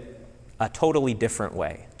do it a totally different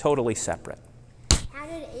way, totally separate. How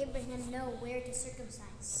did Abraham know where to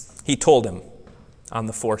circumcise? He told him on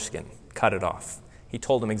the foreskin, cut it off. He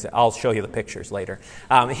told him, I'll show you the pictures later.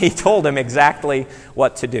 He told him exactly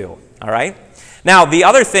what to do, all right? Now, the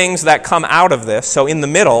other things that come out of this, so in the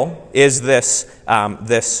middle is this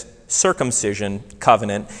circumcision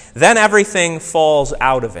covenant. Then everything falls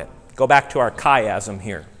out of it. Go back to our chiasm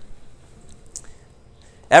here.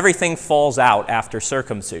 Everything falls out after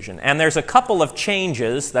circumcision. And there's a couple of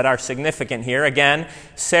changes that are significant here. Again,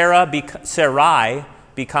 Sarai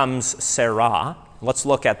becomes Sarah. Let's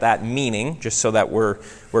look at that meaning, just so that we're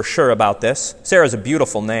sure about this. Sarah's a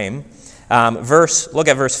beautiful name. Look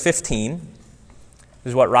at verse 15.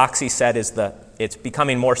 This is what Roxy said it's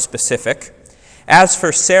becoming more specific. As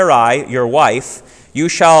for Sarai, your wife, you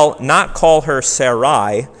shall not call her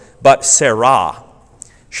Sarai, but Sarah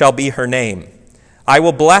shall be her name. I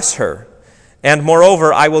will bless her, and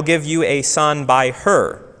moreover, I will give you a son by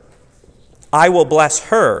her. I will bless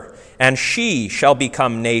her, and she shall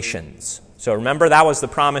become nations. So remember, that was the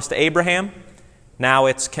promise to Abraham. Now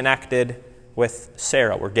it's connected with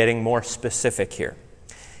Sarah. We're getting more specific here.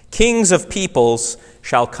 Kings of peoples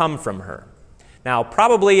shall come from her. Now,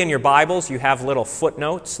 probably in your Bibles, you have little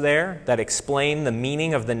footnotes there that explain the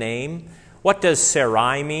meaning of the name. What does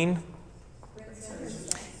Sarai mean?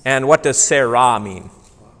 And what does Sarah mean?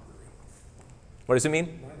 What does it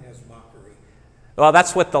mean? Mine has mockery. Well,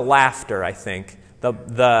 that's with the laughter, I think.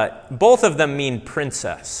 Both of them mean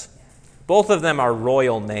princess. Both of them are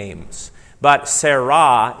royal names. But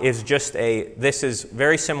Sarah is this is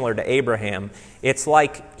very similar to Abraham. It's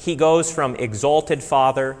like he goes from exalted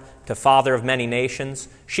father to father of many nations.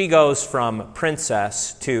 She goes from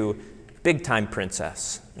princess to big-time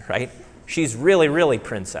princess, right? She's really, really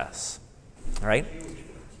princess, right?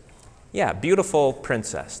 Yeah, beautiful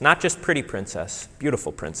princess. Not just pretty princess,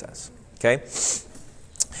 beautiful princess, okay?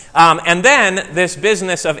 And then this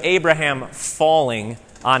business of Abraham falling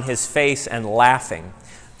on his face and laughing.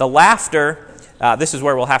 The laughter, this is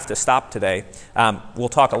where we'll have to stop today. We'll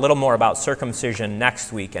talk a little more about circumcision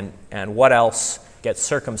next week and what else gets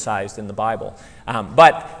circumcised in the Bible.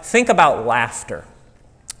 But think about laughter.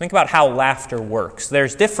 Think about how laughter works.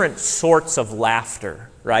 There's different sorts of laughter,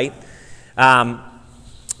 right?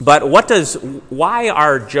 But why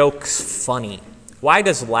are jokes funny? Why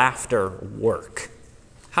does laughter work?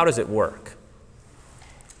 How does it work?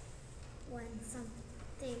 When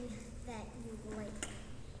something that you like,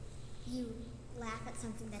 you laugh at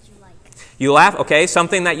something that you like. You laugh, okay,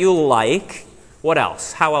 something that you like. What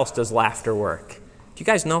else? How else does laughter work? Do you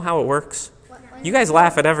guys know how it works? You guys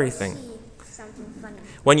laugh at everything.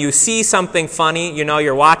 When you see something funny,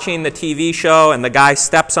 you're watching the TV show and the guy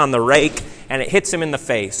steps on the rake and it hits him in the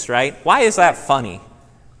face, right? Why is that funny?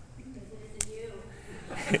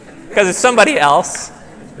 Because it's somebody else,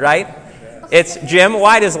 right? It's Jim.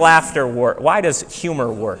 Why does laughter work? Why does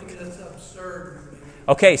humor work? It's absurd.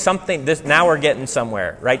 Okay, now we're getting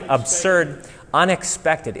somewhere, right? Absurd,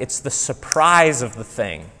 unexpected. It's the surprise of the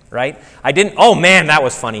thing, right? Oh man, that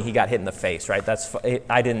was funny. He got hit in the face, right?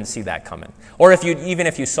 I didn't see that coming. Or even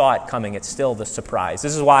if you saw it coming, it's still the surprise.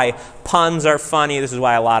 This is why puns are funny. This is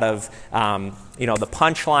why a lot of, the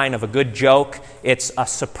punchline of a good joke, it's a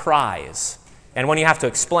surprise. And when you have to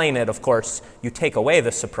explain it, of course, you take away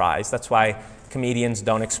the surprise. That's why comedians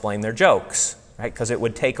don't explain their jokes, right? Because it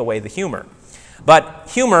would take away the humor. But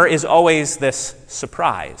humor is always this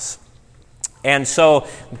surprise. And so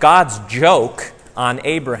God's joke on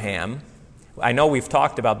Abraham, I know we've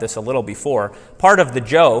talked about this a little before, part of the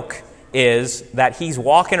joke is that he's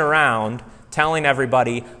walking around telling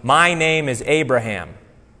everybody, my name is Abraham,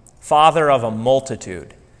 father of a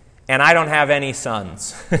multitude, and I don't have any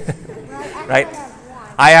sons. Right?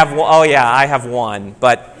 I have one,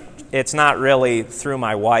 but it's not really through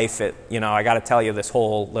my wife. I got to tell you this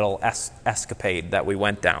whole little escapade that we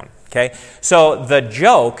went down. Okay? So the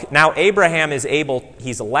joke, now Abraham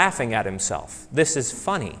he's laughing at himself. This is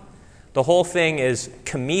funny. The whole thing is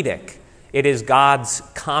comedic. It is God's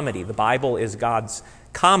comedy. The Bible is God's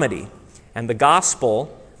comedy. And the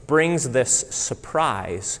gospel brings this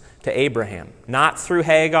surprise to Abraham. Not through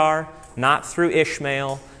Hagar, not through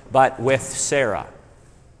Ishmael, but with Sara.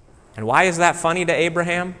 And why is that funny to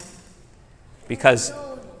Abraham? Because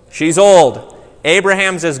she's old.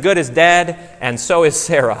 Abraham's as good as dead, and so is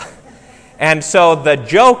Sara. And so the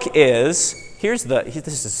joke is, this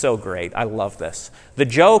is so great, I love this. The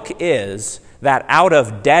joke is that out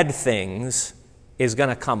of dead things is going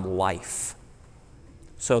to come life.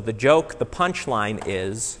 So the punchline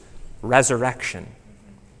is resurrection.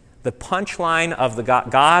 The punchline of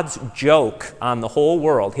God's joke on the whole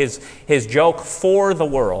world, his joke for the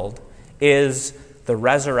world, is the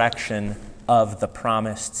resurrection of the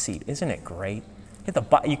promised seed. Isn't it great?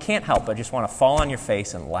 You can't help but just want to fall on your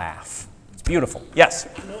face and laugh. It's beautiful. Yes?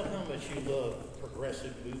 I know how much you love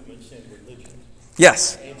progressive movements in religion.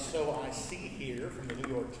 Yes. And so I see here from the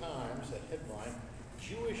New York Times a headline,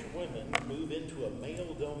 Jewish women move into a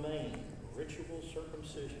male domain, ritual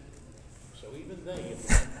circumcision. So even they have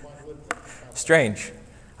not quite lived that. Strange.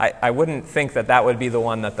 I wouldn't think that would be the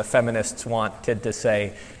one that the feminists wanted to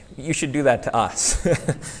say, you should do that to us.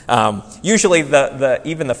 Usually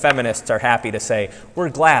even the feminists are happy to say, we're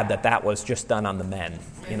glad that was just done on the men.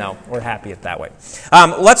 We're happy it that way.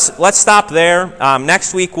 Let's stop there.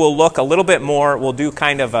 Next week we'll look a little bit more. We'll do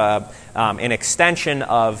kind of an extension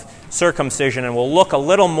of circumcision, and we'll look a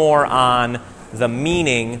little more on the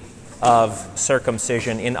meaning of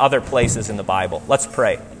circumcision in other places in the Bible. Let's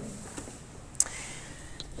pray.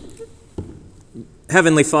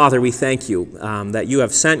 Heavenly Father, we thank you that you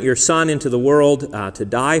have sent your Son into the world to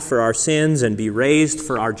die for our sins and be raised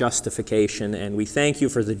for our justification. And we thank you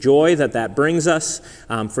for the joy that brings us,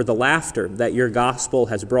 for the laughter that your gospel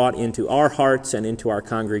has brought into our hearts and into our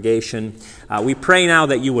congregation. We pray now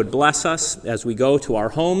that you would bless us as we go to our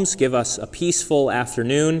homes, give us a peaceful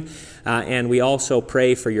afternoon, and we also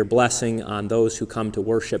pray for your blessing on those who come to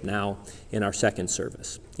worship now in our second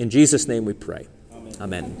service. In Jesus' name we pray. Amen.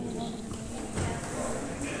 Amen.